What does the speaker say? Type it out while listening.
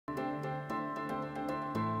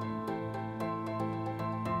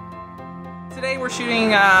Today we're shooting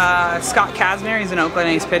Scott Kazmir. He's an Oakland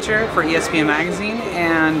A's pitcher for ESPN Magazine,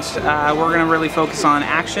 and we're going to really focus on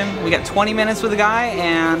action. We got 20 minutes with the guy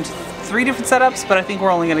and 3 different setups, but I think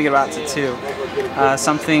we're only going to get about to 2.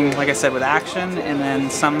 Something, like I said, with action, and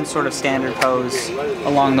then some sort of standard pose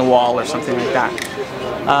along the wall or something like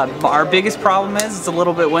that. Our biggest problem is it's a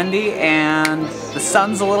little bit windy and the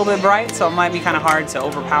sun's a little bit bright, so it might be kind of hard to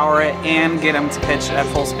overpower it and get him to pitch at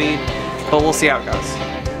full speed, but we'll see how it goes.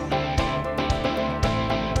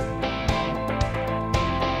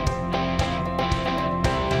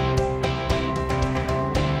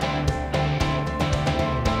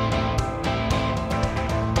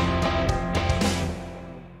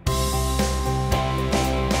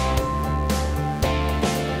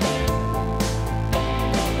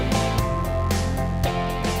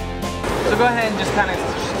 So go ahead and just kind of,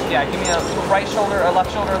 yeah, give me a right shoulder or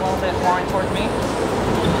left shoulder a little bit more in towards me.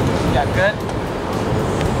 Yeah, good.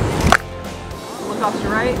 Look off to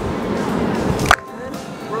your right.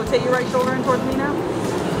 Good. Rotate your right shoulder in towards me now.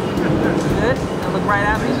 Good. Now look right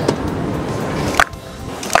at me.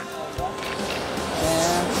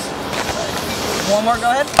 And one more, go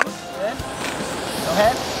ahead. Good. Go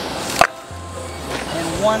ahead. And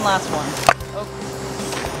one last one.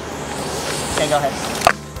 Okay, go ahead.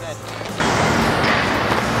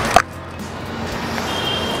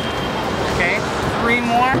 Okay, 3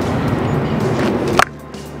 more.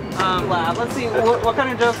 Let's see, what kind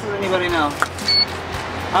of jokes does anybody know?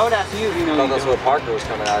 I would ask you if you know. I thought that's why Parker was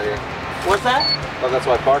coming out here. What's that? I thought that's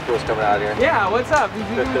why Parker was coming out here. Yeah, what's up? Did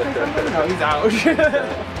you say something? No, he's out.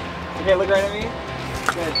 Okay, look right at me.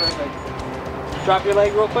 Good, perfect. Drop your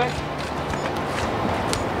leg real quick.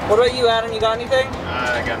 What about you, Adam? You got anything?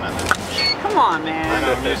 I got nothing. Come on, man. I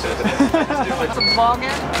know, I'm used to it. Put some ball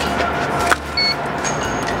again.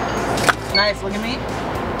 Nice, look at me.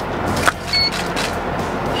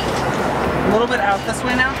 A little bit out this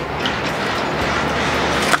way now.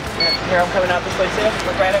 Here, I'm coming out this way too.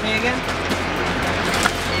 Look right at me again.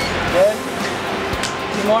 Good.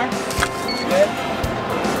 2 more. Good.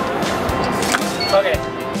 Okay.